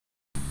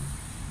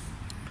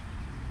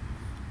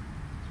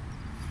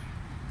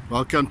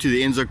Welcome to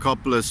the Enzo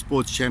Coppola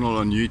Sports Channel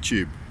on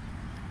YouTube.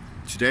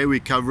 Today we're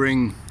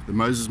covering the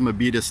Moses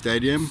Mabhida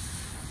Stadium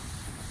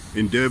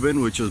in Durban,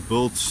 which was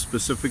built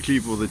specifically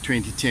for the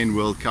 2010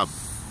 World Cup.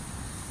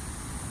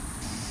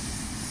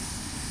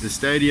 The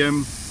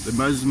stadium, the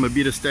Moses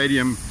Mabhida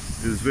Stadium,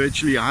 is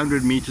virtually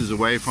 100 meters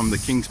away from the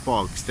Kings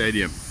Park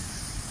Stadium.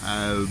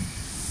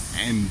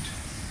 And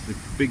the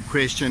big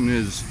question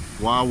is,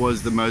 why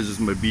was the Moses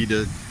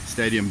Mabhida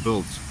Stadium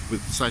built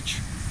with such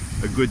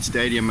a good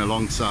stadium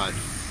alongside?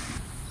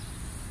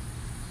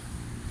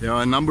 There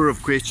are a number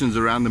of questions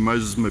around the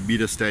Moses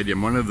Mabhida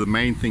Stadium, one of the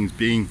main things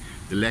being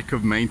the lack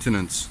of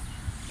maintenance,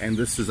 and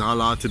this is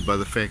highlighted by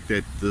the fact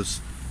that this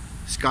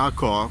Sky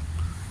Car,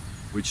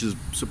 which is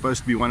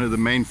supposed to be one of the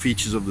main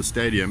features of the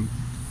stadium,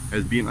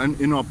 has been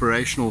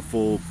inoperational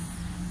for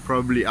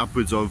probably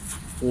upwards of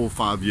 4 or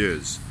 5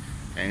 years,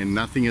 and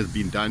nothing has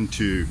been done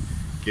to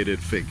get it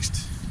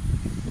fixed.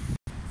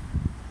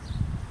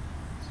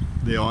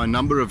 There are a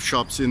number of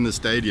shops in the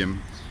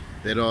stadium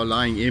that are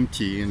lying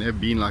empty and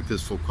have been like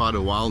this for quite a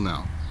while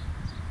now.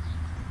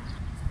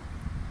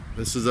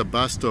 This is a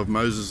bust of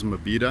Moses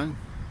Mabhida.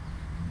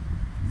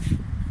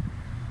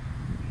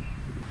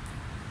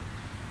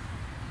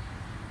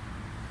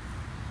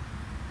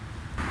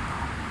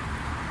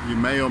 You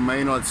may or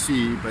may not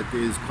see, but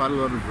there's quite a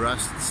lot of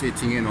rust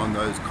setting in on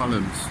those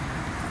columns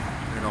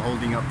that are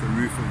holding up the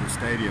roof of the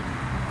stadium.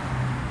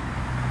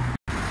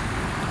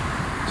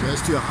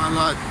 Just to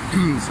highlight,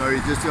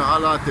 just to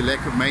highlight the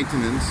lack of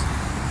maintenance,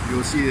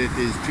 you'll see that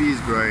there's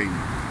trees growing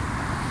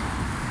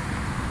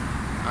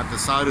at the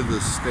side of the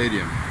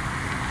stadium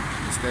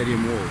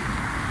wall.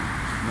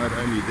 Not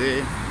only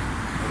there,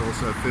 but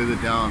also further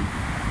down.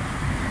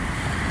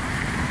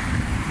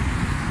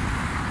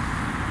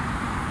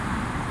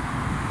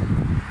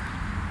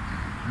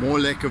 More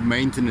lack of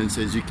maintenance,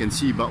 as you can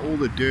see by all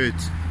the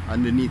dirt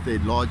underneath a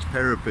large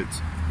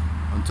parapet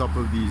on top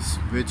of these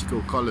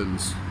vertical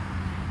columns.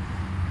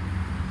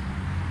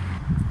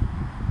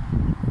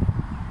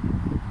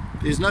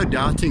 There's no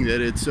doubting that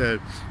it's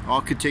an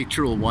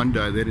architectural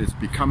wonder, that it's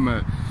become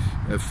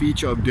a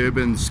feature of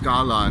Durban's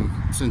skyline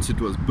since it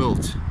was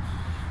built.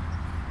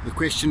 The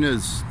question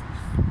is,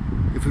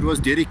 if it was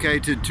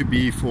dedicated to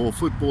be for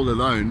football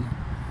alone,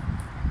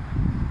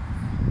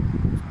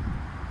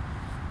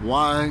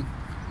 why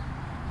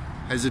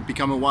has it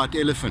become a white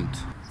elephant?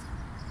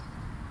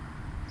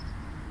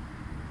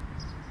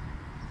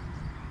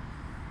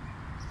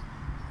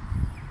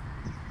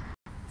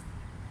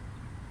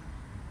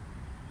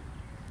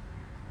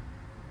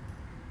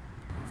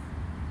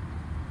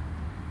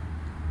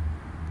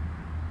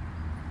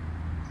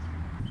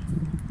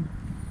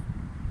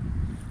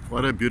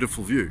 What a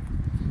beautiful view.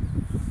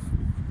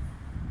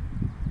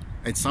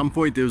 At some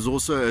point there was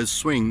also a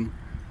swing,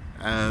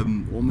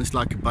 almost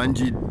like a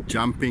bungee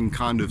jumping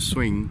kind of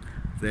swing,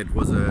 that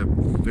was a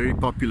very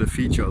popular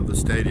feature of the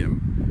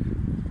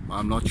stadium.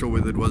 I'm not sure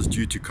whether it was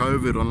due to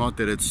COVID or not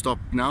that it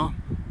stopped now,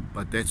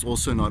 but that's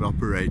also not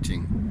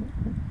operating.